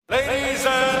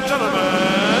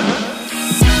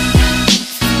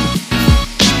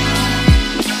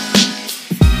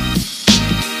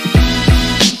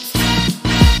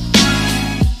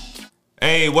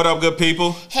Hey, what up, good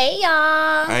people? Hey,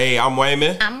 y'all. Hey, I'm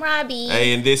Wayman. I'm Robbie.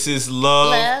 Hey, and this is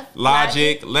Love,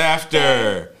 Logic,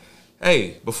 Laughter.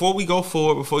 Hey, before we go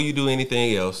forward, before you do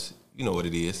anything else, you know what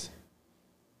it is.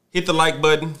 Hit the like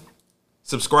button,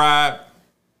 subscribe,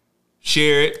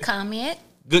 share it. Comment.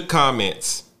 Good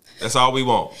comments. That's all we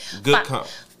want. Good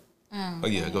Oh,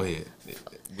 yeah, go ahead.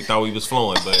 We thought we was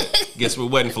flowing, but guess we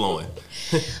wasn't flowing.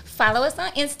 Follow us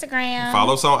on Instagram.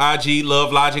 Follow us on IG,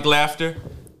 Love, Logic, Laughter.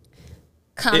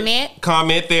 Comment.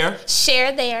 Comment there.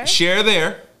 Share there. Share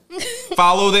there.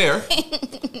 Follow there.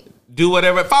 Do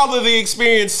whatever. Follow the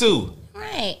experience too.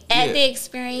 Right. At the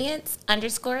experience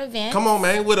 _event. Come on,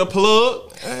 man, with a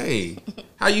plug. Hey,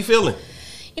 how you feeling?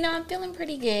 You know, I'm feeling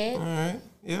pretty good. All right.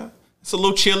 Yeah. It's a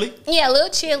little chilly. Yeah, a little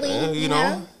chilly. You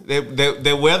know,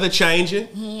 the weather changing.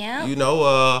 Yeah. You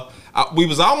know, we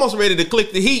was almost ready to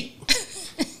click the heat.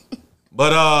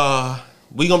 But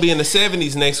we gonna be in the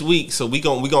 70s next week, so we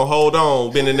gonna hold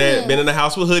on. Been in the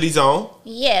house with hoodies on.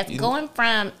 Yes, going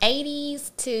from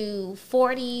 80s to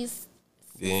 40s.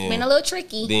 It's been a little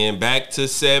tricky. Then back to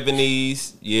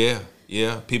 70s.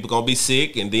 Yeah. People gonna be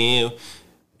sick, and then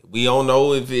we don't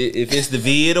know if it's the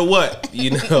vid or what.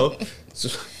 You know,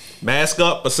 so mask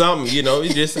up or something. You know,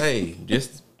 just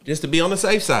to be on the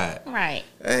safe side. Right.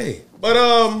 Hey,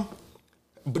 but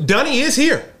Dunny is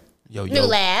here. Yo. New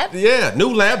lab. Yeah,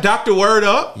 new lab. Dr. Word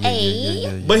up.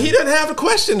 Hey. But he doesn't have a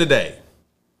question today.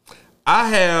 I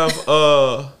have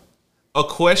a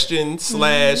question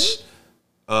slash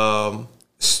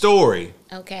story.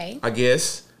 Okay. I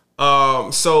guess.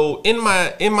 So in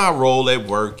my role at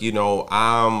work, you know,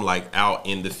 I'm like out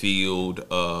in the field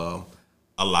a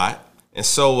lot, and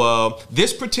so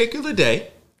this particular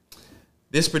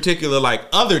like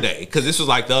other day, because this was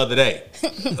like the other day,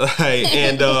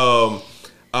 and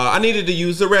I needed to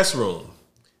use the restroom.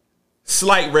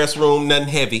 Slight restroom, nothing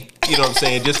heavy. You know what I'm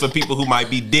saying? Just for people who might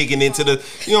be digging into the,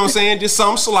 you know what I'm saying? Just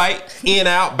some slight, in,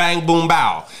 out, bang, boom,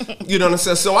 bow. You know what I'm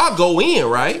saying? So I go in,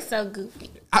 right? So goofy.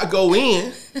 I go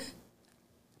in.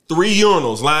 3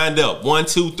 urinals lined up. 1,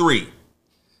 2, 3.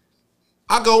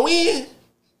 I go in.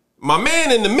 My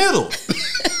man in the middle.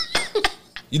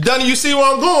 You see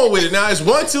where I'm going with it. Now it's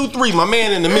 1, 2, 3. My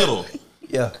man in the middle.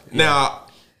 Yeah. Now,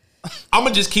 I'm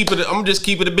gonna just keep it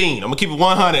a bean. I'm gonna keep it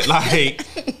 100. Like,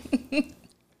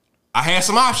 I had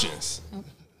some options.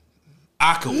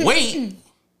 I could wait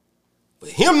for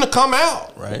him to come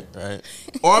out. Right.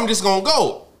 Or I'm just gonna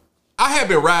go. I had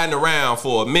been riding around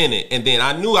for a minute, and then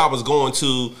I knew I was going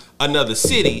to another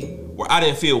city where I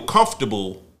didn't feel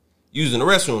comfortable using the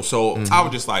restroom. So I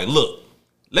was just like, look,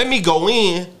 let me go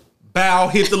in, bow,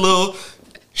 hit the little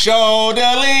shoulder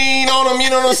lean on him,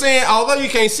 you know what I'm saying? Although you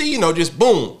can't see, you know, just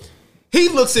boom. He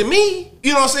looks at me,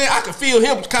 you know what I'm saying? I could feel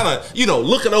him kind of, you know,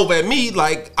 looking over at me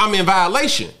like I'm in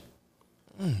violation.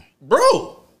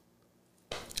 Bro,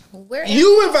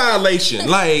 you in violation.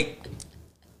 Like,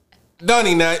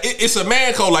 Dunny, now, it's a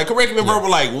man code. Like, correct me if I'm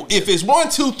like, if it's 1,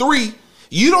 2, 3,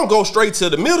 you don't go straight to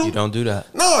the middle. You don't do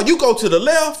that. No, you go to the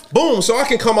left, boom, so I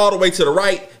can come all the way to the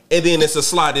right, and then it's a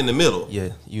slot in the middle. Yeah,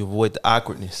 you avoid the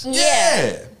awkwardness.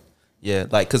 Yeah,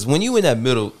 like, because when you in that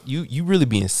middle, you really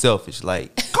being selfish.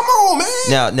 Like, come on,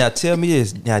 man. Now tell me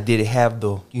this. Now, did it have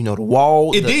the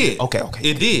wall? It did. Okay.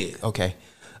 It did. Okay.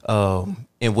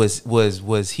 And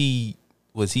was he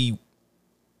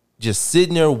just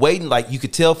sitting there waiting? Like, you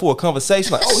could tell for a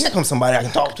conversation. Like, oh, here comes somebody I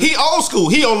can talk to. He old school.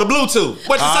 He on the Bluetooth.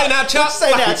 What you say now, Chuck?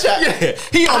 Yeah,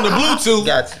 he on the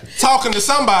Bluetooth talking to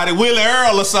somebody, Willie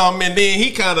Earl or something, and then he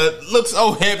kind of looks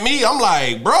over at me. I'm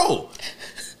like, bro,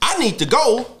 I need to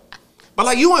go. But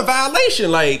like, you in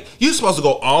violation. Like, you supposed to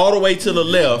go all the way to the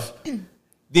left, then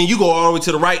you go all the way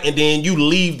to the right, and then you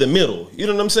leave the middle. You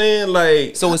know what I'm saying?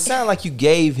 Like, so it sounded like you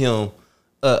gave him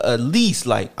at least,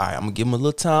 like, all right, I'm gonna give him a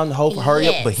little time to hurry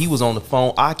up. But he was on the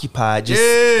phone, occupied, just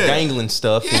dangling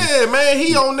stuff. Yeah, man,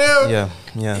 he on there.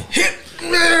 Yeah. Hit,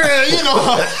 you know,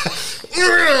 all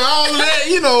that,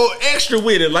 you know, extra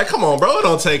with it. Like, come on, bro, it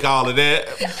don't take all of that.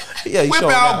 Yeah, whip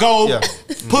out, go,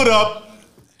 put up.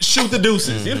 Shoot the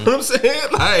deuces. You know what I'm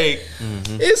saying? Like,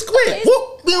 it's quick.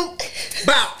 Whoop, boom,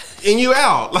 bow, and you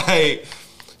out. Like,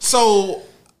 so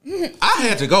I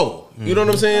had to go. You know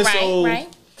what I'm saying? Right.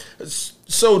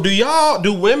 So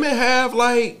do women have,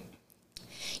 like,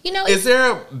 you know, is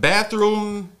there a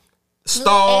bathroom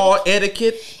stall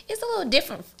etiquette? It's a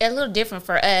little different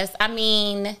for us. I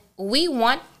mean, we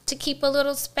want to keep a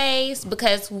little space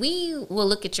because we will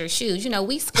look at your shoes. You know,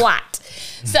 we squat.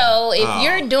 So if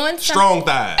you're doing something, strong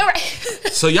thighs. Right.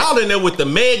 So y'all in there with the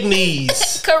meg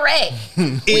knees. Correct.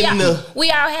 We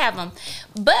all have them.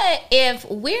 But if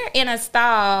we're in a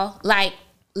stall, like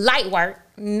light work,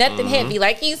 nothing heavy,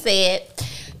 like you said,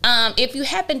 if you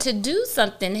happen to do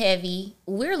something heavy,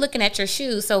 we're looking at your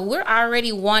shoes, so we're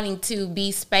already wanting to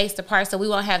be spaced apart, so we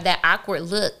won't have that awkward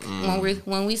look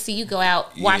when we see you go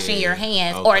out washing your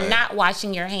hands or not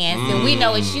washing your hands, and we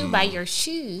know it's you by your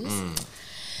shoes.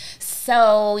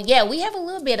 So yeah, we have a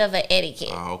little bit of an etiquette.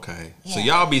 Oh, okay. Yeah. So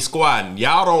y'all be squatting.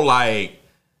 Y'all don't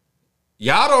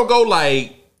go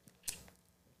like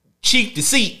cheek to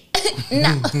seat.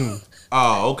 No.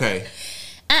 Oh, okay.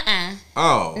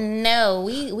 Oh. No,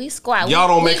 we squat. Y'all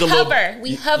don't make a hover.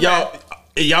 We hover.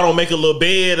 Y'all don't make a little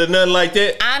bed or nothing like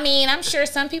that? I mean, I'm sure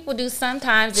some people do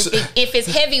sometimes if it's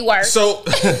heavy work. So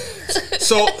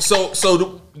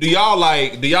do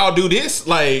y'all do this?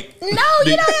 Like, no,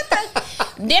 you don't have to.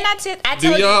 Then I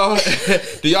told you.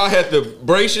 Do y'all have to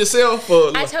brace yourself?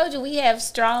 For, I told you we have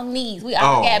strong knees. We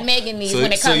all got Megan knees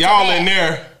when it comes to that. So y'all in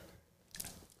there.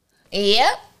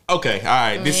 Yep. Okay, all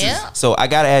right. This is. So I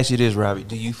gotta ask you this, Robbie.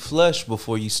 Do you flush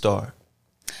before you start?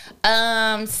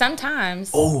 Sometimes.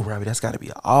 Oh, Robbie, that's gotta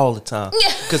be all the time.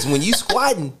 Yeah. Because when you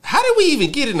squatting, how did we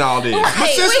even get in all this?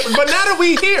 Right. But now that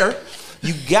we here,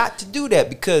 you got to do that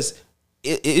because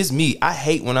it's me. I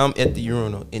hate when I'm at the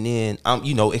urinal and then I'm,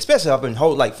 especially I've been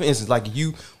holding, like for instance, like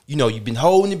you've been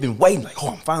holding it, been waiting, like, oh,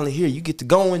 I'm finally here. You get to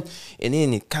going, and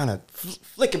then it kind of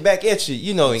flicking back at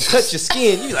you, and cut your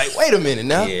skin. You're like, wait a minute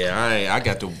now. Yeah, I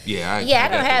got to. Yeah, I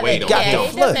don't have it. You got the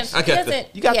flush.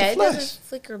 You got the flush. It doesn't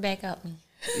flicker back up me.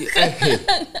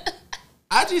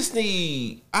 I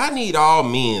need all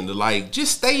men to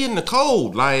just stay in the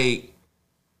cold. Like,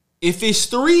 if it's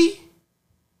 3,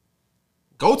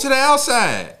 go to the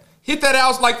outside. Hit that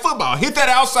outside like football. Hit that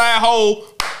outside hole.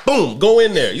 Boom, go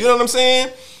in there. You know what I'm saying?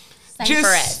 Same for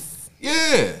us.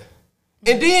 Yeah.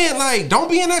 And then don't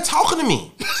be in there talking to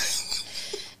me.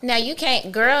 Now you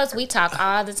can't. Girls, we talk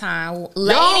all the time.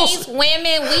 Ladies,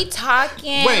 women, we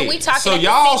talking. Wait, we talking. So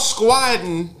y'all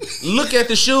squatting, look at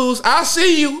the shoes. I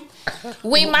see you.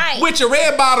 We might. With your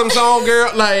red bottoms on,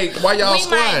 girl. Why y'all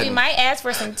squatting? We might ask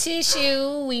for some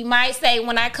tissue. We might say,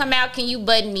 when I come out, can you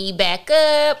button me back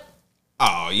up?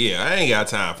 Oh yeah, I ain't got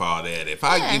time for all that. If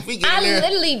we get in there, I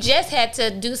literally just had to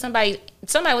do somebody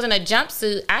was in a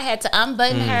jumpsuit. I had to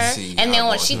unbutton her, and then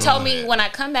when she told me when I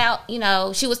come out,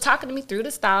 she was talking to me through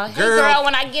the stall. Hey girl,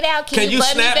 when I get out, can you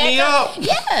button snap me back up?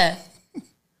 Yeah.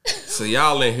 So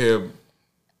y'all in here,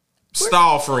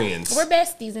 stall friends. We're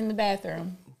besties in the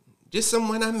bathroom. Just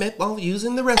someone I met while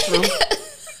using the restroom.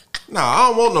 No, I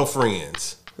don't want no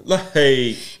friends.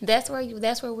 That's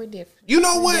where we're different. You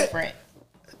know what? Different.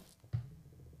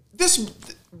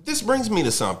 This brings me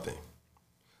to something.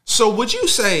 So would you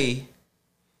say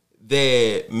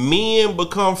that men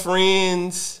become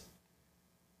friends,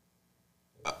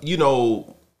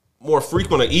 more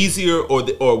frequent or easier,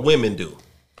 or women do?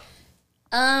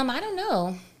 I don't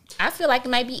know. I feel like it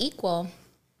might be equal.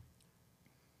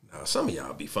 Now, some of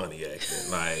y'all be funny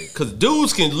acting, because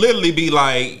dudes can literally be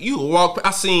like, you walk.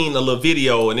 I seen a little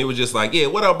video and it was just like, yeah,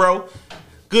 what up, bro?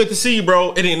 Good to see you, bro.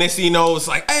 And then next thing you know, it's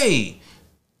like, hey.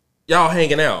 Y'all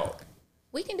hanging out.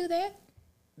 We can do that.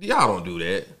 Y'all don't do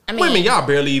that. Women, y'all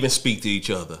barely even speak to each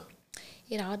other.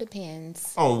 It all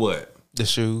depends. On what? The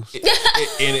shoes.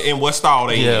 And what style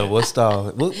they in. Yeah, what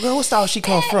style? What style she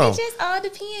come from? It just all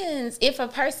depends. If a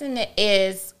person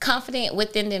is confident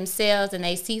within themselves and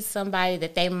they see somebody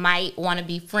that they might want to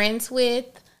be friends with,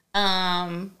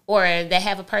 or they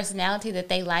have a personality that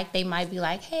they like, they might be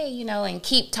like, hey, and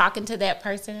keep talking to that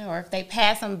person. Or if they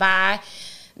pass them by,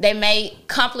 they may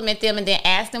compliment them and then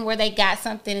ask them where they got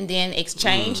something and then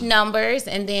exchange numbers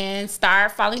and then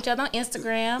start following each other on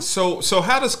Instagram. So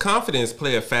how does confidence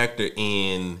play a factor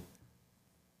in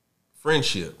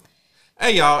friendship?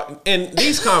 Hey, y'all, and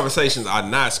these conversations are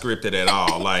not scripted at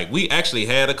all. We actually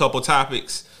had a couple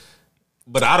topics,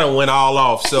 but I done went all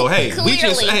off. So, hey, we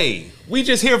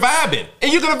just here vibing,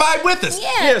 and you're going to vibe with us.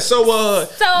 Yeah. So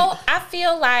I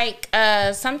feel like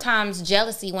sometimes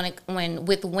jealousy when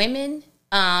with women,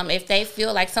 if they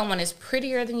feel like someone is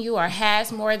prettier than you or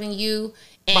has more than you,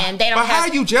 and they don't But how are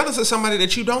you jealous of somebody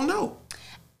that you don't know?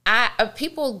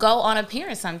 People go on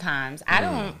appearance sometimes. I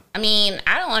don't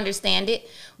understand it,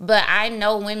 but I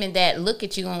know women that look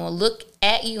at you and will look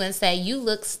at you and say, you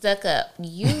look stuck up.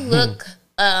 You look,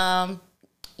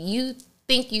 you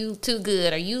think you too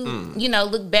good, or you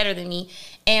look better than me,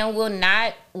 and will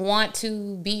not want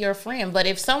to be your friend. But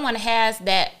if someone has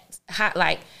that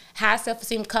high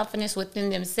self-esteem, confidence within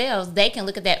themselves, they can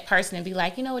look at that person and be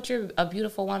like, you know what, you're a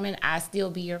beautiful woman. I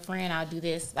still be your friend. I'll do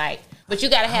this. But you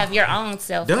got to have your own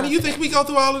self. Donnie, you think we go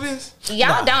through all of this?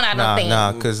 Y'all don't. I don't think.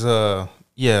 Nah, because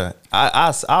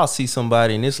I'll see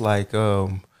somebody and it's like,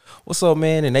 what's up,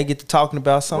 man? And they get to talking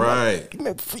about something. Right.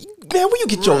 Like, man, where you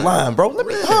get your line, bro? Let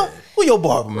me, Who your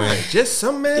barber, man? Just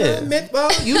some man I met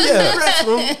while you in the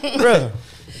restroom. Bruh.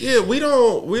 Yeah, we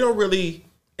don't really,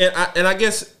 and I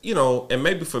guess, you know, and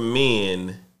maybe for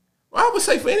men, well, I would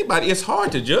say for anybody, it's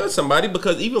hard to judge somebody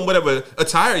because even whatever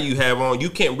attire you have on, you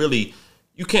can't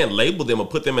label them or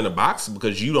put them in a box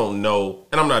because you don't know.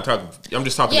 And I'm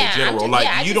just talking in general.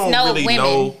 You don't really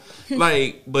know,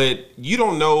 like, but you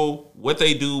don't know what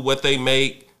they do, what they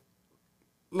make.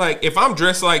 Like, if I'm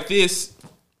dressed like this,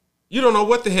 you don't know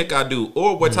what the heck I do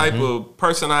or what type of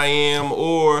person I am,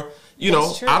 or, you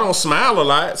know, I don't smile a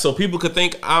lot, so people could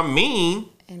think I'm mean.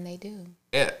 And they do.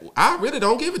 And I really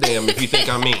don't give a damn if you think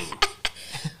I'm mean.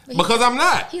 Because I'm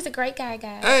not. He's a great guy,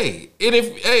 guys. Hey, and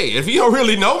if you don't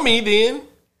really know me, then,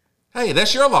 hey,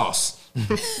 that's your loss.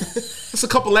 It's a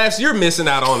couple laughs you're missing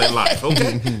out on in life,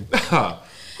 okay?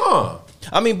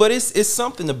 I mean, but it's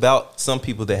something about some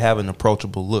people that have an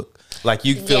approachable look. Like,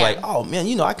 you feel like, oh, man,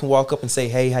 you know, I can walk up and say,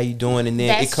 hey, how you doing? And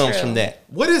then it comes from that.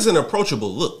 What is an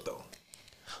approachable look, though?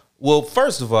 Well,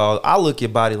 first of all, I look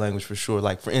at body language for sure.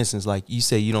 Like, for instance, like you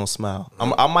say you don't smile.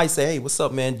 I might say, hey, what's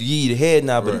up, man? Do you eat a head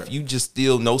nod? But if you just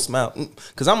still no smile,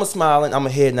 because I'm a smiling, I'm a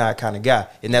head nod kind of guy.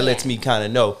 And that lets me kind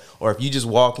of know. Or if you just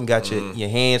walk and got your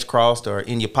hands crossed or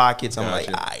in your pockets, I'm like,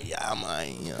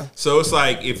 yeah. So it's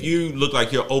like if you look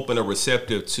like you're open or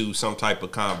receptive to some type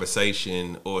of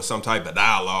conversation or some type of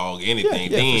dialogue,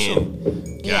 anything,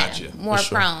 then gotcha. More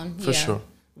prone. For sure.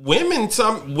 Women,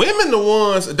 the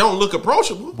ones that don't look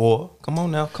approachable. Boy, come on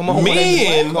now. Come on.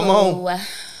 Men, come on.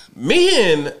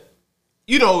 Men,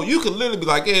 you know, you could literally be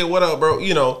like, hey, what up, bro?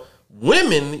 You know,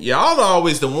 women, y'all are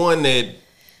always the one that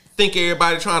think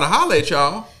everybody trying to holler at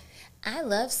y'all. I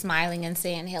love smiling and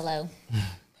saying hello.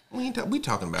 We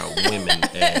talking about women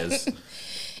as...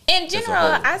 In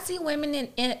general, I see women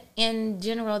in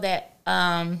general that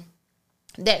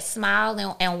that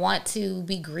smile and want to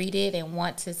be greeted and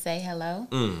want to say hello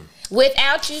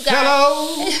without you guys.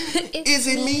 Hello, is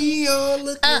it me you're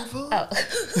looking for? Oh.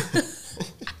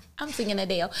 I'm singing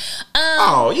Adele.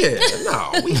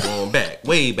 We going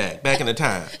way back in the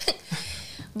time.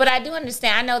 But I do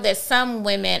understand. I know that some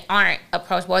women aren't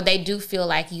approachable. Or they do feel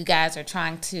like you guys are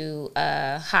trying to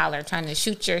holler, trying to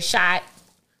shoot your shot.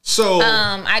 So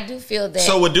I do feel that.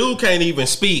 So a dude can't even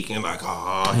speak and like,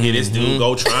 oh, here this dude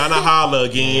go trying to holler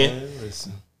again.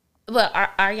 But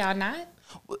are y'all not?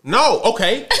 No,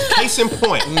 okay. Case in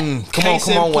point.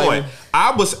 Come on, Wayne.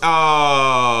 I was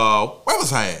where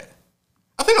was I at?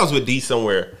 I think I was with D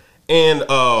somewhere. And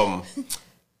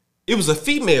it was a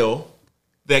female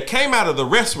that came out of the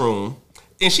restroom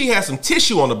and she had some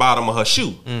tissue on the bottom of her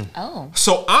shoe. Oh.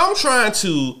 So I'm trying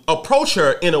to approach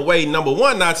her in a way, number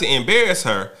one, not to embarrass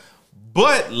her,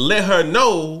 but let her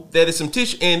know that it's some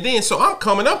tissue. And then, so I'm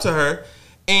coming up to her,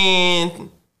 and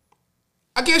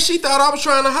I guess she thought I was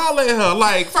trying to holler at her.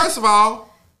 Like, first of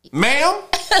all, ma'am,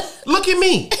 look at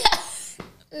me.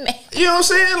 You know what I'm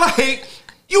saying? Like,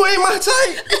 you ain't my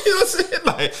type. You know what I'm saying?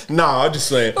 Like, nah, I'm just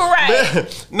saying.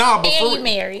 Right. Nah, but and you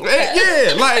married.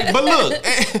 Yeah, like, but look,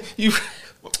 you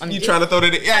trying to throw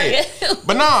that in. Yeah.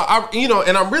 But nah,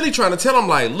 and I'm really trying to tell him,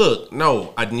 like, look,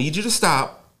 no, I need you to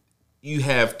stop. You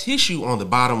have tissue on the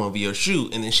bottom of your shoe.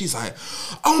 And then she's like,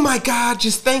 oh my God,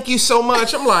 just thank you so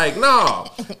much. I'm like, no.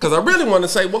 Because I really want to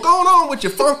say, what's going on with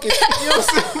your funky? You know what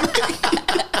I'm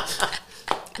saying?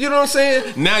 You know what I'm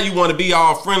saying? Now you want to be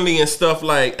all friendly and stuff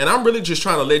like, and I'm really just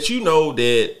trying to let you know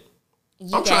that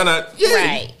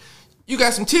you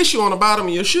got some tissue on the bottom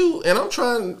of your shoe, and I'm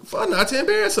trying for not to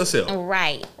embarrass herself.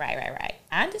 Right.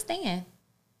 I understand.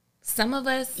 Some of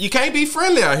us, you can't be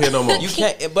friendly out here no more. You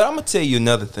can't. But I'm gonna tell you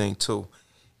another thing too.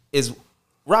 Is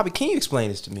Robbie? Can you explain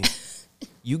this to me?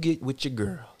 You get with your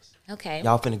girls. Okay.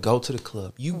 Y'all finna go to the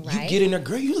club. You get in there,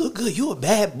 girl. You look good. You a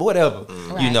bad boy, whatever.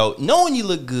 Right. You know, knowing you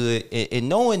look good and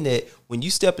knowing that when you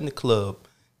step in the club,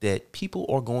 that people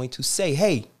are going to say,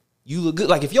 "Hey, you look good."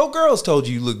 Like if your girls told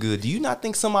you look good, do you not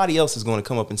think somebody else is going to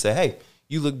come up and say, "Hey,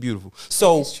 you look beautiful"?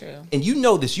 So, that's true. And you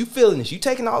know this, you feeling this, you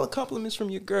taking all the compliments from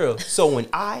your girl. So when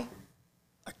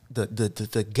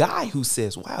the guy who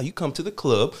says, "Wow, you come to the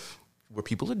club where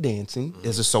people are dancing,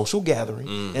 there's a social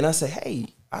gathering," and I say, "Hey,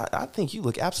 I think you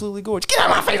look absolutely gorgeous." Get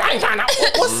out of my face! I ain't trying to.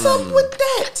 What's up with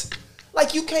that?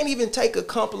 Like you can't even take a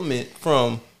compliment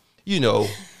from,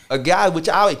 a guy, which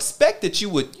I expect that you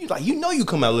would. You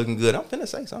come out looking good. I'm finna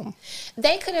say something.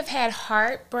 They could have had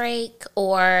heartbreak,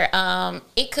 or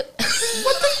it could.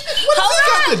 What does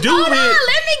that got to do with?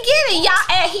 Let me get it,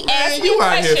 y'all. He asked me a question. You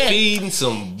out here feeding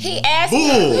some He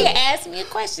asked me a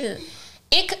question.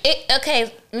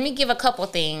 Okay, let me give a couple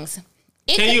things.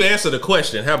 Can you answer the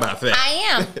question? How about that? I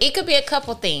am. It could be a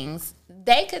couple things.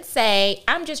 They could say,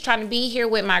 "I'm just trying to be here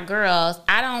with my girls.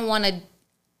 I don't want to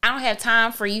I don't have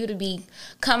time for you to be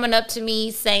coming up to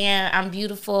me saying I'm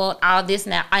beautiful, all this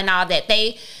and all that.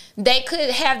 They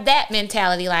could have that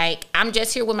mentality, like, I'm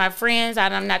just here with my friends.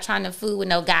 I'm not trying to fool with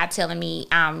no guy telling me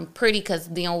I'm pretty, because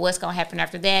you know what's gonna happen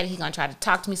after that. He's gonna try to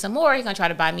talk to me some more. He's gonna try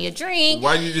to buy me a drink.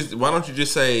 Why don't you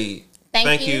just say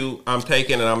thank you, I'm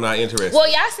taken and I'm not interested? Well,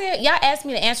 y'all asked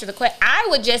me to answer the question. I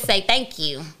would just say thank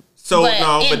you. So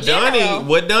but Donnie,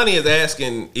 what Donnie is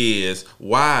asking is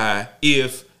why,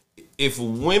 if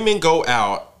women go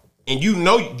out and you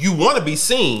know you want to be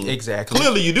seen, exactly.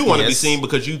 Clearly, you do want to be seen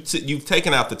because you've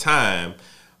taken out the time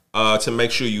to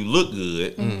make sure you look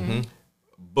good. Mm-hmm.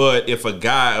 But if a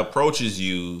guy approaches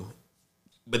you,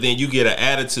 but then you get an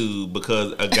attitude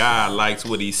because a guy likes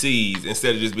what he sees,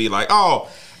 instead of just be like, oh,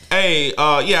 hey,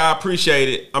 yeah, I appreciate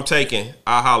it. I'm taking.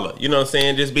 I holla. You know what I'm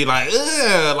saying? Just be like,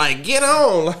 ugh, like get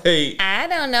on. Like, I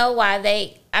don't know why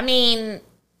they. I mean.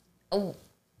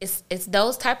 It's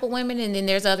those type of women, and then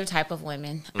there's other type of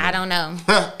women. I don't know,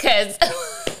 because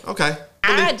okay,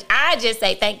 I just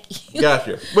say thank you.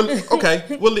 Gotcha. Well, okay,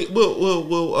 we'll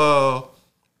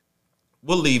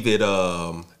leave it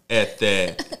at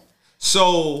that.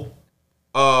 So,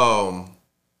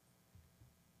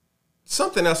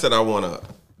 something else that I want to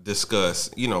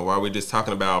discuss. You know, while we're just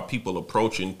talking about people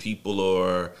approaching people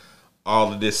or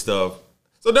all of this stuff.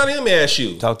 So, Donnie, let me ask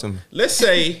you. Talk to me. Let's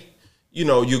say, you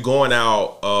know, you're going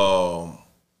out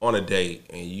on a date,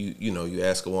 and you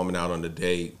ask a woman out on the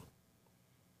date.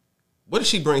 What if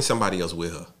she brings somebody else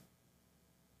with her?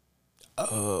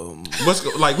 What's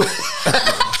like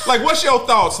what's your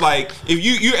thoughts? Like,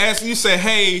 if you say,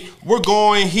 hey, we're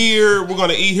going here, we're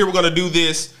gonna eat here, we're gonna do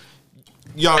this.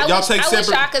 Y'all take separate. I wish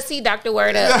y'all could see Dr.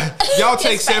 Word up. Y'all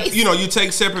take separate. You know, you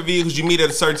take separate vehicles. You meet at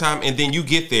a certain time, and then you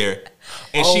get there,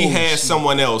 and she has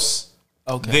someone else.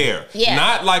 Okay. There. Yeah.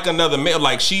 Not like another male.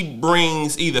 Like, she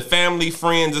brings either family,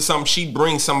 friends, or something. She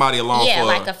brings somebody along. Yeah,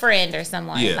 like a friend or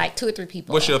someone. Yeah. Like 2 or 3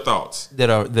 people. What's your thoughts?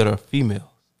 That are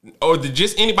female. Or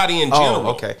just anybody in general.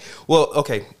 Oh, okay. Well,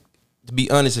 okay. To be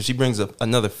honest, if she brings up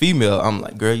another female, I'm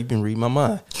like, girl, you've been reading my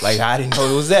mind. Like, I didn't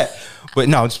know it was that. But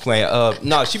no, I'm just playing.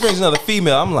 No, she brings another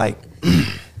female. I'm like,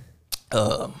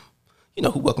 you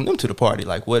know, who welcomed them to the party?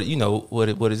 Like, what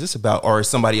is this about? Or is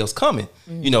somebody else coming?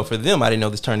 Mm-hmm. You know, for them, I didn't know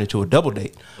this turned into a double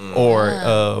date. Mm-hmm.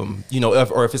 Or, you know,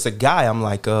 if it's a guy, I'm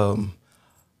like,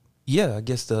 yeah, I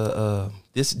guess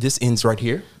this ends right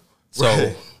here. So,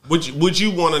 right. Would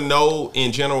you want to know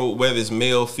in general whether it's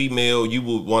male, female? You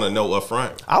would want to know up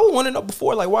front. I would want to know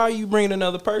before, like, why are you bringing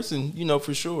another person? You know,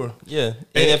 for sure. Yeah,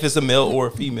 and if it's a male or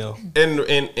a female.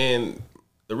 And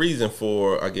the reason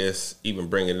for, I guess, even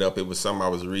bringing it up, it was something I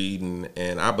was reading,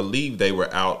 and I believe they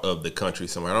were out of the country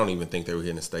somewhere. I don't even think they were here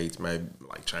in the States, maybe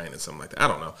like China, something like that. I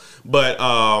don't know.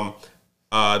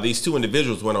 But these 2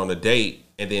 individuals went on a date,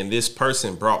 and then this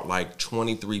person brought like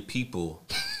 23 people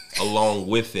along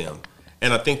with them.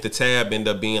 And I think the tab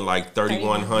ended up being like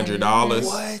 $3,100.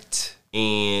 What?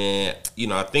 And, you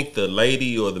know, I think the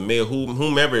lady or the male,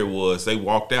 whomever it was, they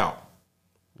walked out.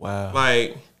 Wow.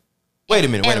 Like... Wait a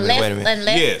minute.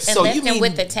 Yes. So you mean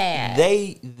with the tab?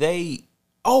 They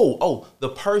the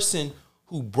person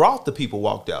who brought the people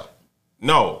walked out.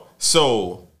 No.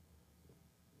 So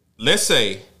let's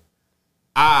say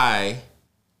I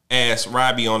asked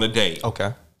Robbie on a date.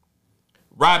 Okay.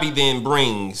 Robbie then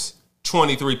brings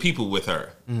 23 people with her.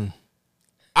 Mm.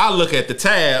 I look at the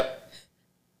tab,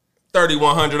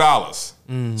 $3,100.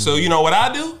 Mm. So you know what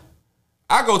I do?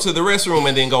 I go to the restroom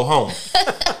and then go home.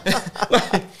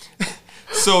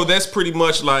 So that's pretty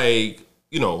much like,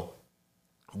 you know,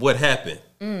 what happened.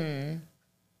 Mm.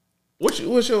 What's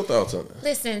your thoughts on that?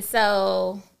 Listen,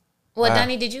 so, well,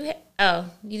 Donnie, did you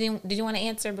want to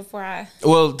answer before I?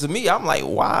 Well, to me, I'm like,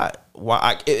 why?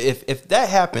 If that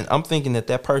happened, I'm thinking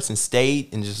that person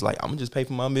stayed and just like, I'm gonna just pay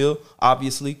for my meal.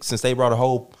 Obviously, since they brought a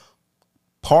whole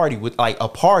party with, like, a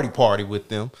party with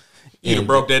them. You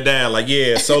broke that down. Like,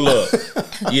 yeah. So look,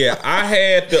 yeah, I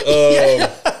had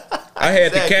the. I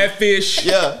had the catfish.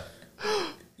 Yeah.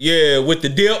 Yeah, with the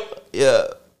dip. Yeah.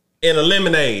 And a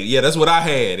lemonade. Yeah, that's what I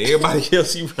had. Everybody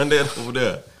else, you run that over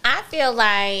there. I feel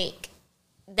like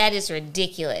that is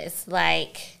ridiculous.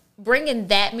 Like, bringing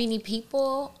that many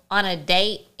people on a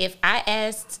date, if I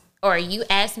asked or you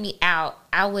asked me out,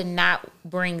 I would not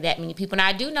bring that many people. And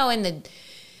I do know in the...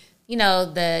 You know,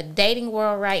 the dating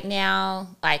world right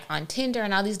now, like on Tinder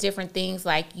and all these different things,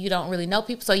 like you don't really know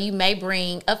people. So you may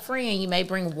bring a friend, you may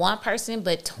bring one person,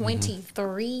 but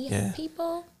 23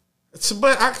 people? So,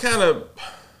 but I kind of...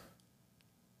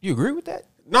 You agree with that?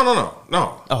 No.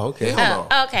 Oh, okay.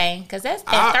 Okay, because that's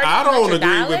I don't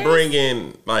agree with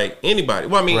bringing, like, anybody.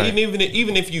 Well, I mean, right.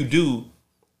 even if you do,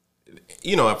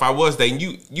 you know, if I was dating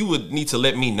you would need to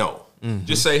let me know.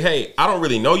 Just say, hey, I don't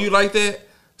really know you like that,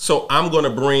 so I'm gonna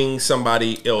bring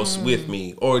somebody else with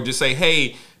me, or just say,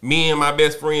 hey, me and my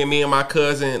best friend, me and my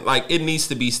cousin, like it needs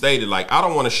to be stated. Like I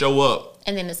don't want to show up,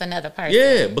 and then it's another person.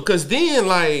 yeah, because then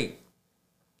like,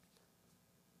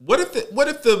 what if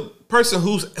the person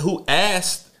who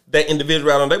asked that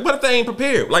individual out on date, what if they ain't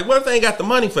prepared? Like what if they ain't got the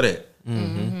money for that?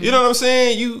 You know what I'm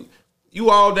saying? You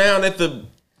all down at the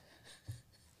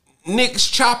Nick's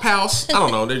Chop House. I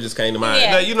don't know. They just came to mind.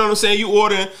 Yeah. Like, you know what I'm saying? You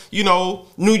ordering, you know,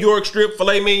 New York strip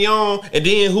filet mignon, and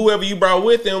then whoever you brought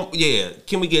with them, yeah,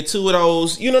 can we get 2 of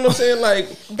those? You know what I'm saying? Like,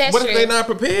 That's what if true. they not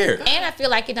prepared? And I feel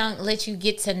like it don't let you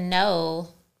get to know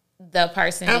the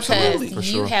person Absolutely.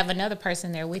 because you have another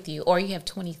person there with you, or you have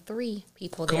 23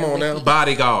 people there Come on with now, you.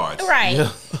 bodyguards, Right.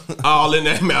 all in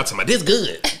that mouth. Like, this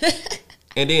good,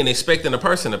 and then expecting the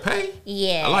person to pay.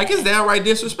 Yeah. Like it's downright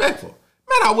disrespectful.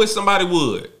 Man, I wish somebody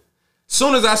would.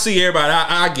 Soon as I see everybody,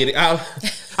 I get it.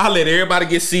 I let everybody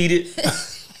get seated.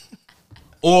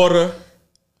 Order.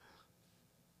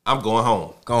 I'm going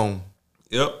home. Gone.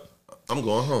 Yep. I'm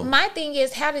going home. My thing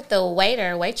is, how did the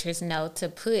waiter or waitress know to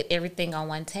put everything on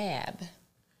one tab?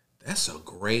 That's a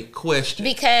great question.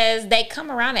 Because they come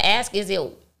around and ask, is it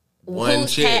One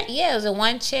whose check. Yeah, is it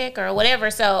one check or whatever?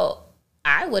 So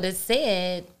I would have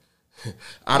said,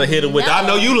 I'd have hit him with, No. I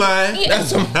know you lying. Yeah.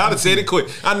 That's I'd have said it quick.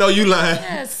 I know you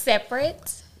lying.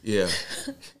 separate. Yeah.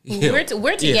 We're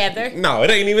together. Yeah. No, it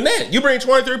ain't even that. You bring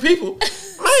 23 people.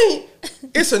 Man,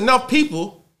 it's enough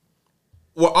people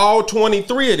where all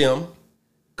 23 of them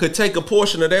could take a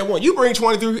portion of that one. You bring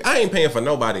 23, I ain't paying for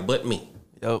nobody but me.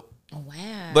 Yep.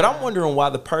 Wow. But I'm wondering why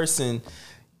the person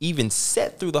even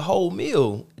sat through the whole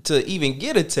meal to even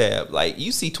get a tab. Like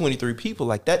you see 23 people,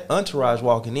 like that entourage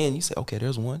walking in, you say, okay,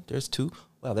 there's 1, there's 2,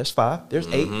 wow, there's 5, there's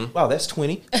 8, wow, that's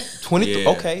 20, 23. Yeah.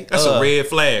 Okay, That's a red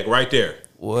flag right there.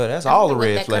 Well, that's I all the wonder what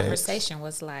red that flags. conversation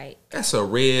was like. That's a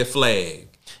red flag.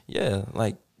 Yeah,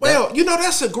 like Well, you know,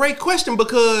 that's a great question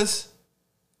because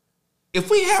if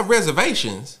we have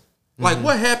reservations, like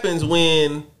what happens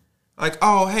when, like,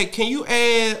 oh, hey, can you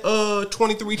add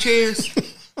 23 chairs?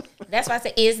 That's why I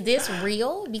said, is this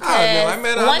real? Because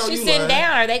man, I once know you you sit lying.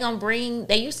 down, are they gonna bring?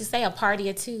 They used to say a party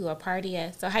of 2, a party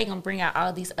of. So how you gonna bring out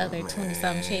all these other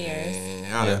 20-something chairs?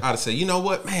 And I'd say, you know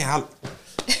what, man,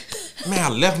 I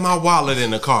left my wallet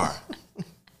in the car.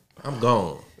 I'm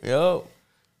gone. yo,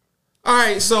 All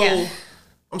right, so Yeah.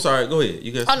 I'm sorry. Go ahead.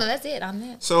 You guys. Oh no, that's it on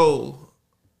that. So,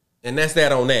 and that's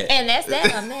that on that. And that's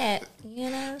that on that. You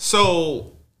know.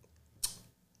 So,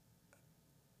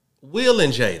 Will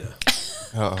and Jada.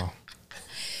 uh-oh.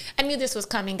 I knew this was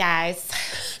coming, guys.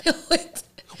 I'm Wait a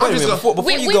just minute, gonna- before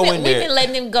We've you go in there, been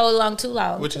letting them go along too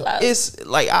long. Which- Too long. it's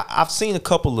like I've seen a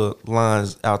couple of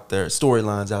lines out there,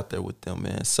 storylines out there with them,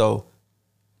 man. So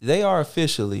they are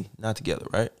officially not together,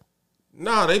 right?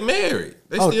 No, they married.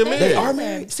 They still married. They are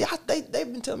married. See, they've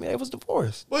been telling me they was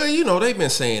divorced. Well, you know, they've been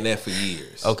saying that for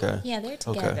years. Okay. Yeah, they're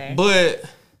together. But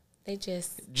They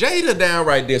just Jada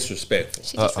downright disrespectful.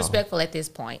 she's disrespectful at this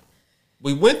point.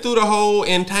 We went through the whole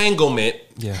entanglement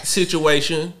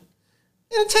situation.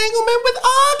 Entanglement with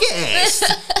August.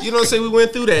 You know what I'm saying? We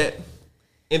went through that.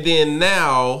 And then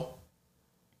now,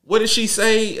 what did she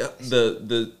say?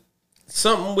 The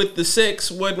something with the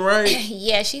sex wasn't right.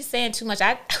 Yeah, she's saying too much.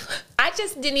 I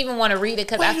just didn't even want to read it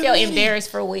because I felt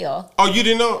embarrassed for Will. Oh, you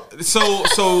didn't know?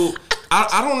 So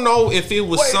I don't know if it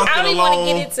was something I don't even along. want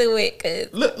to get into it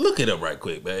because Look it up right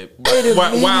quick, babe.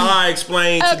 While I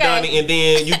explain to Okay. Donnie and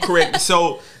then you correct.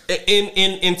 So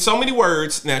in so many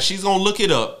words, now she's gonna look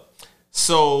it up.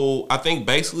 So I think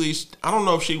basically, I don't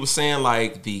know if she was saying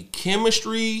like the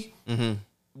chemistry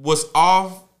was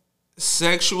off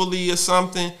sexually or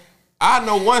something. I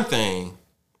know one thing.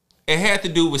 It had to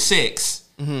do with sex.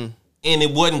 And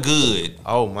it wasn't good.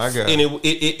 Oh my god. And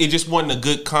it just wasn't a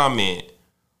good comment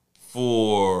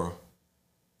for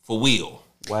Will.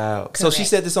 Wow. So she Correct.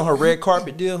 said this on her red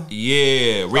carpet deal?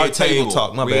 Yeah, red table table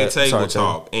talk, my red bad. table Sorry,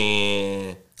 talk,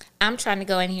 and I'm trying to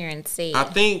go in here and see. I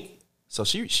think So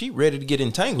she ready to get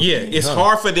entangled. yeah, it's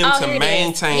hard for them to here it is.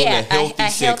 maintain Yeah, a healthy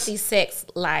sex. healthy sex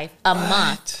life a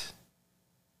month.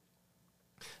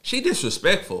 She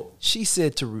disrespectful. She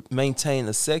said to maintain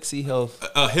a sexy health,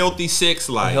 A healthy sex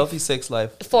a life. healthy sex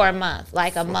life. For a month,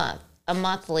 like a month, a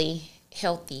monthly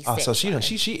healthy Oh, sex so she life.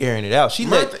 done, she airing it out. She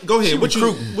Martha, let go ahead. She What you?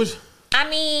 recruiting. What, I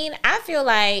mean, I feel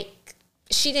like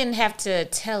she didn't have to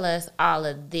tell us all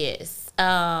of this.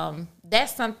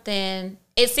 That's something.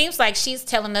 It seems like she's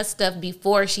telling us stuff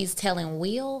before she's telling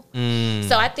Will.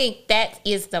 So I think that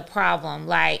is the problem.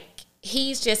 Like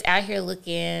he's just out here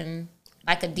looking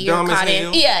like a deer Dumb as caught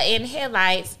hell. in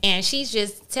headlights, and she's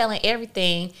just telling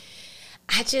everything.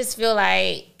 I just feel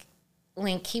like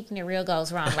when keeping it real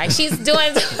goes wrong, like she's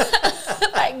doing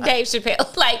like Dave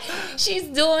Chappelle, like she's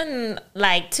doing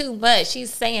like too much.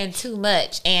 She's saying too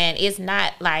much, and it's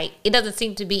not like, it doesn't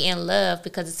seem to be in love,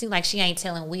 because it seems like she ain't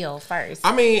telling Will first.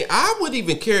 I mean, I wouldn't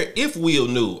even care if Will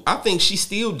knew. I think she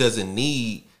still doesn't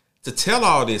need to tell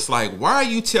all this. Like, why are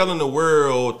you telling the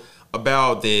world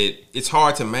about that it's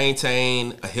hard to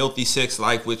maintain a healthy sex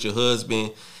life with your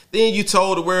husband? Then you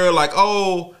told the world, like,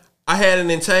 oh, I had an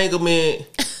entanglement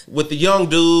with the young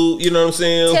dude, you know what I'm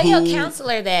saying? Tell your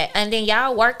counselor that, and then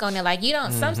y'all work on it. Like, you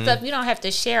don't, some stuff you don't have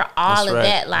to share all of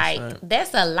that. Like,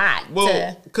 that's a lot.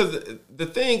 Well, because the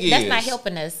thing is, that's not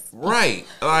helping us. Right.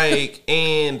 Like,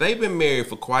 and they've been married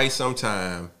for quite some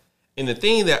time. And the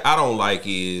thing that I don't like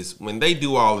is when they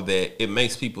do all of that, it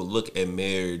makes people look at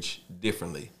marriage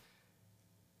differently.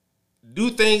 Do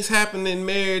things happen in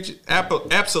marriage?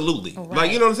 Absolutely. Right.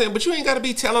 Like, you know what I'm saying? But you ain't got to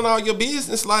be telling all your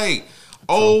business. Like,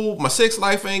 oh, my sex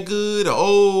life ain't good. Or,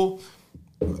 oh,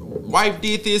 wife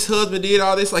did this, husband did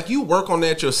all this. Like, you work on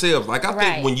that yourself. Like, I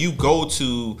think when you go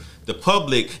to the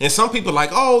public, and some people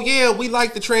like, oh, yeah, we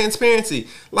like the transparency.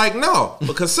 Like, no,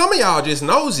 because some of y'all just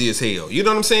nosy as hell. You know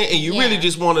what I'm saying? And you really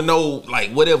just want to know,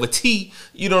 like, whatever tea,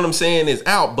 you know what I'm saying, is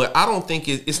out. But I don't think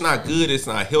it's not good. It's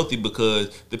not healthy,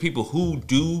 because the people who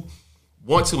do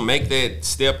want to make that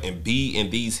step and be in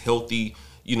these healthy,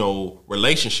 you know,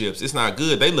 relationships, it's not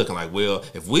good. They looking like, well,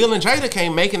 if Will and Jada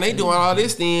can't make it and they doing all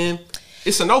this, then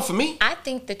it's a no for me. I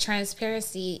think the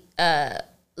transparency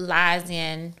lies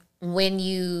in when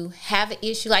you have an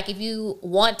issue. Like, if you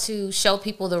want to show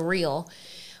people the real,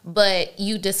 but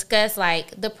you discuss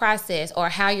like the process or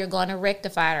how you're going to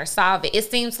rectify it or solve it. It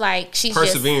seems like she's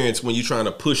perseverance when you're trying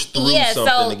to push through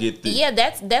something to get this. Yeah,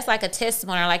 that's like a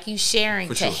testimony, or like you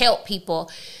sharing to help people.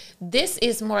 This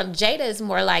is more, Jada is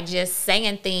more like just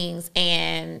saying things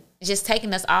and just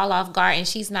taking us all off guard, and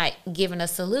she's not giving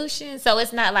us solutions. So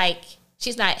it's not like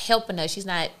she's not helping us. She's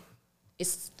not,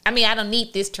 I don't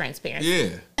need this transparency. Yeah.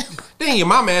 Then your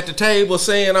mama at the table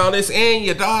saying all this, and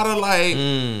your daughter like.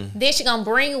 Then she gonna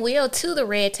bring Will to the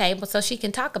red table so she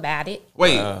can talk about it.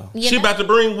 Wait, she about to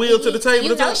bring Will to the table?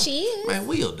 You know she is. Man,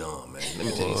 Will dumb, man. Let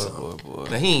me tell you something.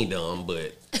 Now, he ain't dumb,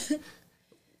 but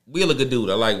Will a good dude.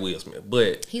 I like Will Smith,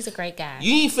 but he's a great guy.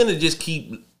 You ain't finna just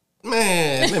keep.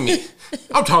 Man,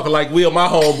 I'm talking like Will, my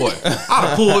homeboy. I'd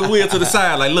have pulled Will to the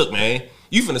side, like, look, man,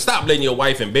 you finna stop letting your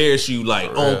wife embarrass you,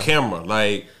 like, on camera.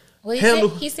 Like, well,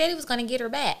 he said he was gonna get her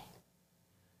back.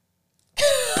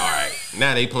 All right,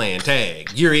 now they playing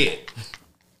tag. You're it.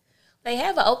 They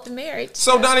have an open marriage.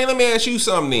 So, Donnie, let me ask you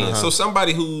something then. So,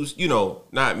 somebody who's,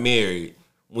 not married,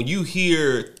 when you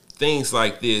hear things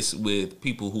like this with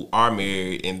people who are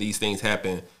married and these things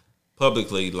happen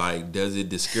publicly, like, does it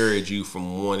discourage you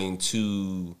from wanting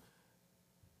to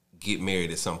get married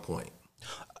at some point?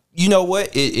 You know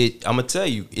what? I'm gonna tell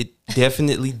you, it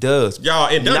definitely does. Y'all,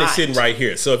 and Donnie's sitting right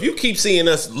here. So if you keep seeing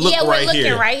us look right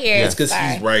here, it's because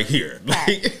he's right here.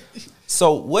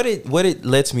 So what it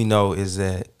lets me know is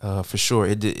that for sure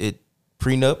it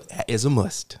prenup is a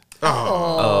must.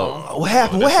 What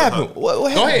happened? What happened?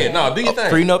 What happened? Go ahead. No, do your thing.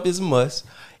 Prenup is a must.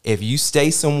 If you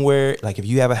stay somewhere, like if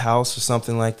you have a house or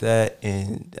something like that,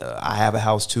 and I have a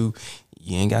house too,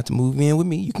 you ain't got to move in with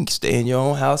me. You can stay in your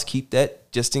own house. Keep that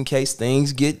just in case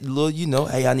things get a little,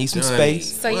 hey, I need some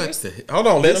space. So hold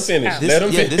on, let him finish.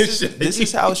 This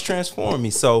is how it's transformed me.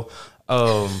 So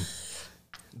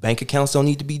bank accounts don't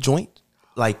need to be joint.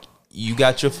 Like, you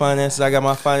got your finances, I got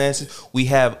my finances. We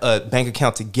have a bank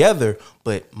account together,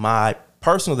 but my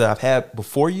personal that I've had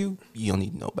before you don't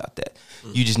need to know about that.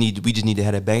 We just need to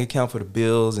have that bank account for the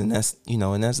bills, and that's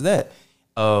that.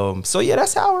 So yeah,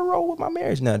 that's how I roll with my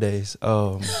marriage nowadays.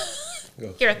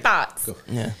 Your thoughts?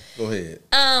 Go ahead.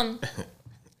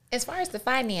 As far as the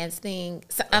finance thing,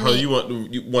 you want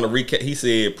to recap? He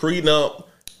said prenup,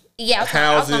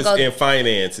 houses, and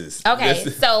finances. Okay,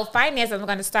 so finance, I'm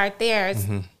going to start there.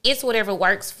 It's whatever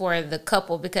works for the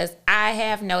couple, because I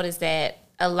have noticed that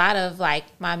a lot of like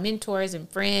my mentors and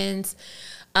friends,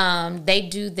 they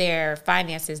do their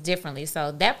finances differently.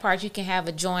 So that part, you can have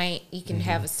a joint, you can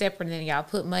have a separate, and then y'all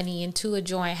put money into a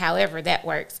joint, however that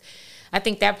works. I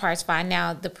think that part's fine.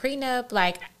 Now, the prenup,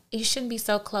 like, you shouldn't be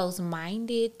so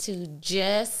close-minded to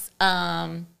just,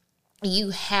 you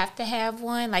have to have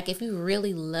one. Like, if you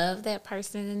really love that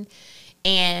person,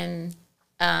 and,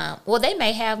 they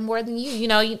may have more than you.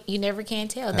 You never can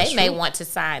tell. They may want to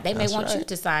sign. They may want you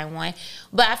to sign one.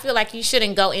 But I feel like you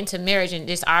shouldn't go into marriage and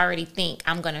just already think,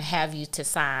 I'm going to have you to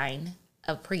sign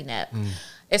a prenup.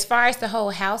 As far as the whole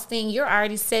house thing, you're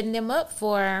already setting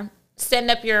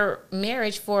up your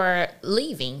marriage for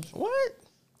leaving. What?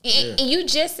 You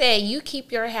just said you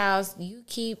keep your house. You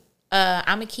keep.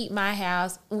 I'm gonna keep my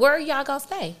house. Where are y'all gonna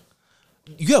stay?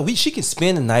 Yeah, she can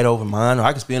spend the night over mine, or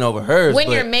I can spend over hers.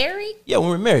 When you're married? Yeah, when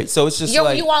we're married. So it's just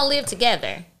you won't live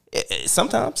together.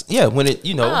 Sometimes, yeah. When it,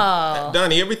 Oh,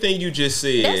 Donnie, everything you just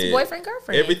said. that's boyfriend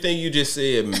girlfriend. Everything you just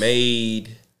said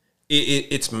made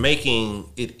it's making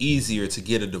it easier to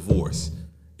get a divorce.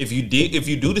 If you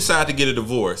do decide to get a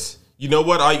divorce, you know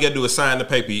what? All you gotta do is sign the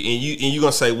paper, and you're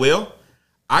gonna say, well,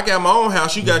 I got my own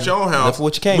house, you got your own house. That's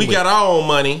what you came we with. got our own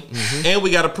money, and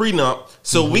we got a prenup,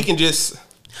 so we can just.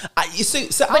 But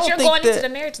you're going into the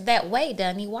marriage that way,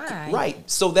 Donnie. Why? Right.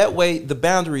 So that way the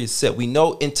boundary is set. We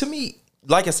know, and to me,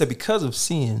 like I said, because of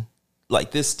seeing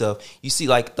like this stuff, you see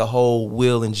like the whole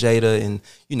Will and Jada and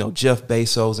Jeff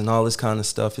Bezos and all this kind of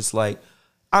stuff. It's like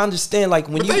I understand like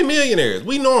when they millionaires,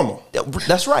 we normal.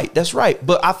 That's right. That's right.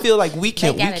 But I feel like we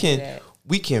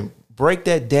can break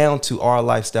that down to our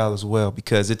lifestyle as well,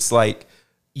 because it's like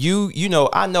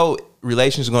I know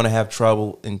relations are going to have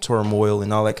trouble and turmoil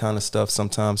and all that kind of stuff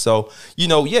sometimes. So,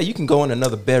 yeah, you can go in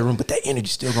another bedroom, but that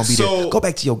energy's still going to be there. Go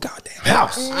back to your goddamn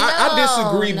house. I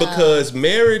disagree because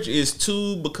marriage is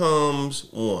two becomes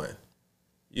one.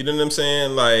 You know what I'm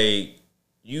saying? Like,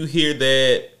 you hear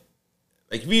that,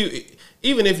 like,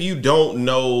 even if you don't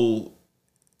know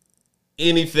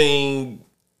anything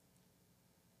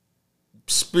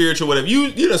spiritual, whatever,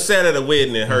 you done sat at a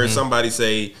wedding and heard somebody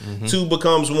say two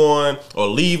becomes one, or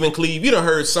leave and cleave. You done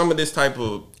heard some of this type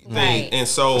of thing. Right. And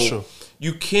so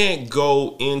you can't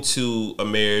go into a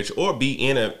marriage or be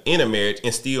in a marriage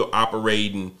and still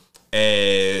operating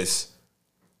as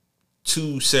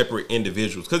two separate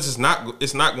individuals, because it's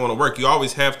not going to work. You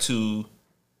always have to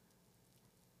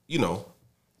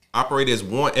operate as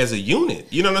one, as a unit.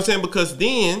 You know what I'm saying? Because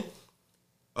then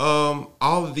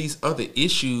all of these other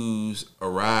issues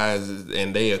arise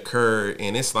and they occur,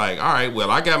 and it's like, all right, well,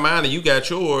 I got mine and you got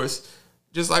yours.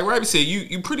 Just like Robbie said,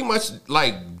 you pretty much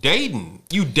like dating.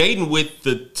 You dating with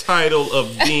the title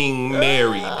of being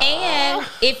married. And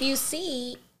if you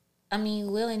see, I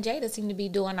mean, Will and Jada seem to be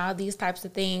doing all these types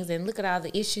of things, and look at all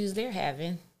the issues they're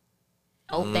having.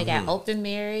 They got open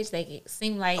marriage. They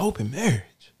seem like open marriage.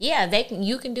 Yeah,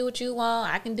 you can do what you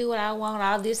want. I can do what I want.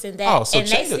 All this and that. Oh, so and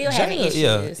they still having issues.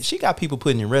 Yeah, she got people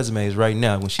putting in resumes right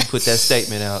now when she put that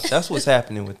statement out. That's what's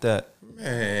happening with that.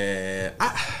 Man,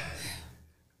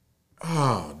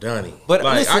 Donnie. But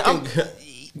like, listen,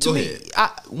 to me,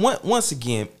 once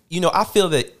again, I feel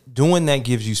that doing that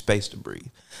gives you space to breathe.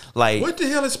 Like, what the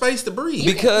hell is space to breathe?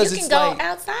 Because you can go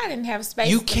outside and have space.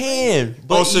 You can.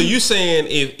 But so you saying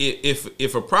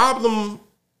if a problem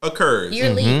occurs,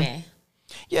 you're leaving.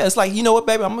 Yeah, it's like, you know what,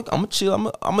 baby, I'm gonna chill. I'm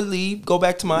gonna leave, go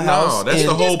back to my house. No, that's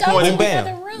the whole point.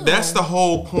 Bam. That's the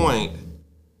whole point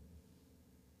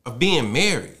of being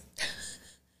married,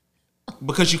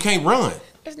 because you can't run.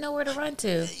 There's nowhere to run to.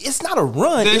 It's not a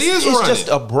run. It's just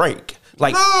a break.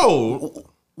 Like, no.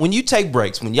 When you take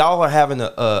breaks, when y'all are having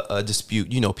a dispute,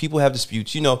 people have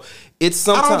disputes, it's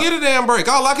sometimes. I don't get a damn break.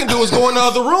 All I can do is go in the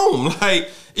other room. Like,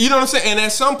 you know what I'm saying? And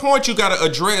at some point, you got to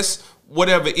address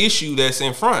whatever issue that's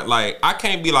in front. Like, I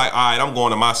can't be like, all right, I'm going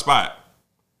to my spot.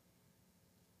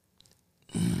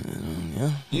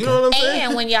 Yeah. You know what I'm saying?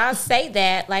 And when y'all say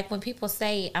that, like when people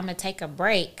say, I'm going to take a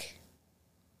break,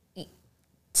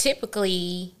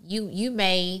 typically you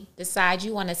may decide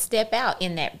you want to step out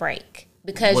in that break.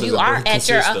 Because you are at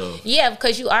your own,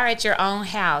 because you are at your own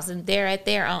house and they're at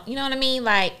their own. You know what I mean?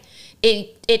 Like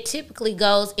it typically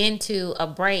goes into a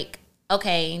break.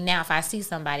 Okay, now if I see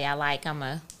somebody I like,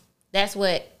 that's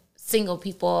what single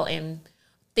people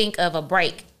think of a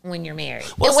break when you're married.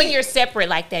 Well, and when you're separate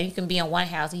like that, you can be in one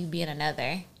house and you be in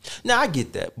another. Now I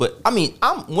get that, but I mean,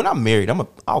 when I'm married,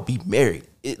 I'll be married.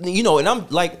 And I'm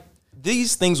like,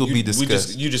 these things will be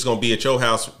discussed. You just gonna be at your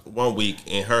house one week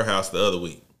and her house the other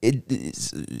week.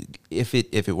 If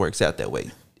it works out that way.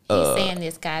 He's saying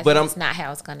this, guys, but it's not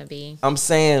how it's gonna be.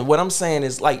 What I'm saying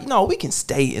is, like, we can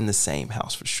stay in the same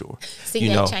house for sure. See,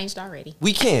 that changed already.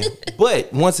 We can,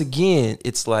 but once again,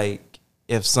 it's like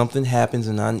if something happens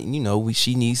and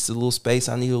she needs a little space,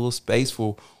 I need a little space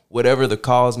for whatever the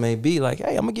cause may be. Like,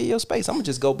 hey, I'm gonna get your space. I'm gonna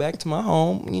just go back to my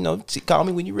home. Call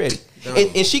me when you're ready.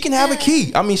 And she can have a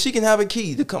key. I mean, she can have a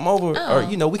key to come over, or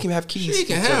we can have keys. She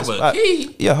can have a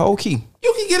key. Yeah, whole key.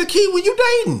 You can get a key when you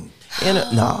dating. And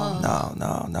no,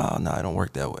 it don't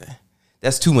work that way.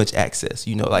 That's too much access.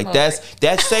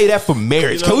 That's say that for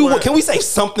marriage. Can we say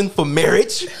something for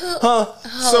marriage? Huh?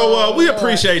 So we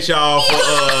appreciate y'all for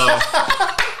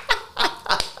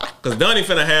because Donnie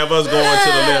finna have us going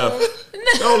to the left.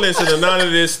 Don't listen to none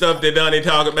of this stuff that Donnie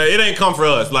talking about. It ain't come for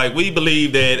us. Like, we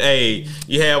believe that, hey,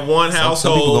 you have one household.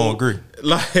 Some people gonna agree.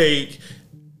 Like,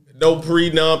 No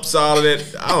prenups, all of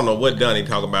that. I don't know what Donnie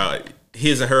talking about.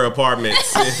 His and her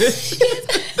apartments.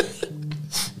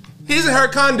 His and her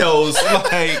condos.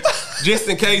 Like, just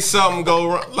in case something go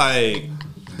wrong. Like,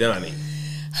 Donnie.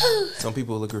 Some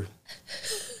people will agree.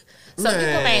 So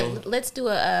people may, let's do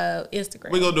a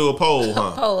Instagram. We gonna do a poll,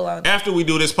 huh? Poll on after we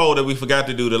do this poll that we forgot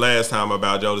to do the last time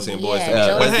about Jodeci and Boys to Men.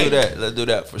 Yeah, But Let's do that. Let's do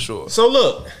that for sure. So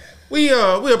look, we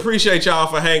appreciate y'all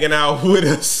for hanging out with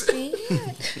us.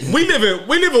 We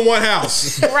live in one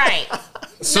house. Right.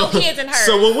 So, no kids in her.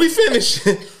 So when we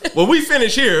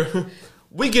finish here,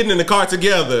 we getting in the car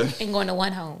together and going to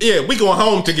one home. Yeah, we going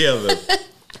home together.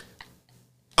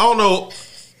 I don't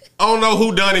know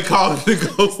who Donnie called to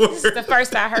go work. This is the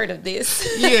first I heard of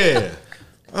this. Yeah.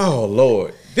 Oh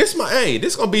Lord. This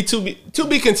gonna be to be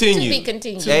continued. To be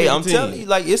continued. Hey, I'm telling you,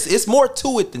 like it's more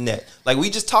to it than that. Like we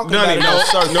just talking about it.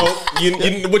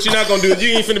 No. What you're not gonna do is you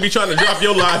ain't finna be trying to drop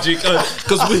your logic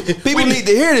because people need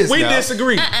to hear this. We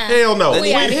disagree. Hell no.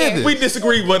 We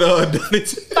disagree. But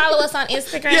follow us on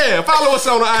Instagram. Yeah, follow us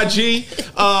on IG.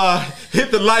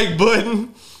 Hit the like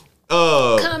button.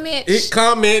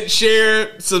 Comment,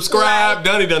 share, subscribe. Like.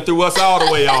 Donnie done threw us all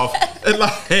the way off.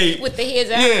 Like, with the heads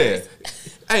and hers.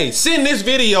 Hey, send this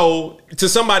video to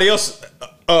somebody else's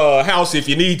house if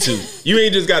you need to. You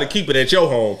ain't just got to keep it at your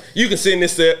home. You can send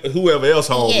this to whoever else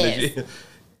home. Yes.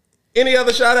 Any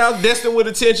other shout outs? Destined with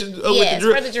Attention with the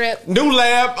drip. For the drip. New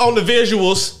lab on the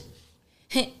visuals.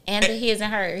 And the his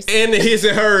and hers. And the his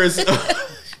and hers.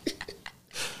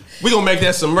 We gonna make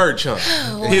that some merch, huh?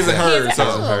 His and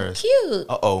hers. Cute.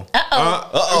 Uh-oh.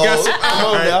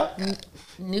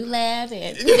 New lab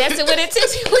and Destined with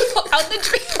Attention. We go on the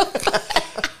drip.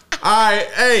 All right.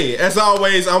 Hey, as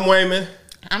always, I'm Wayman.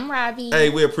 I'm Robbie. Hey,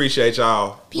 we appreciate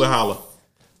y'all. Peace. We'll holla.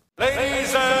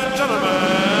 Ladies and gentlemen.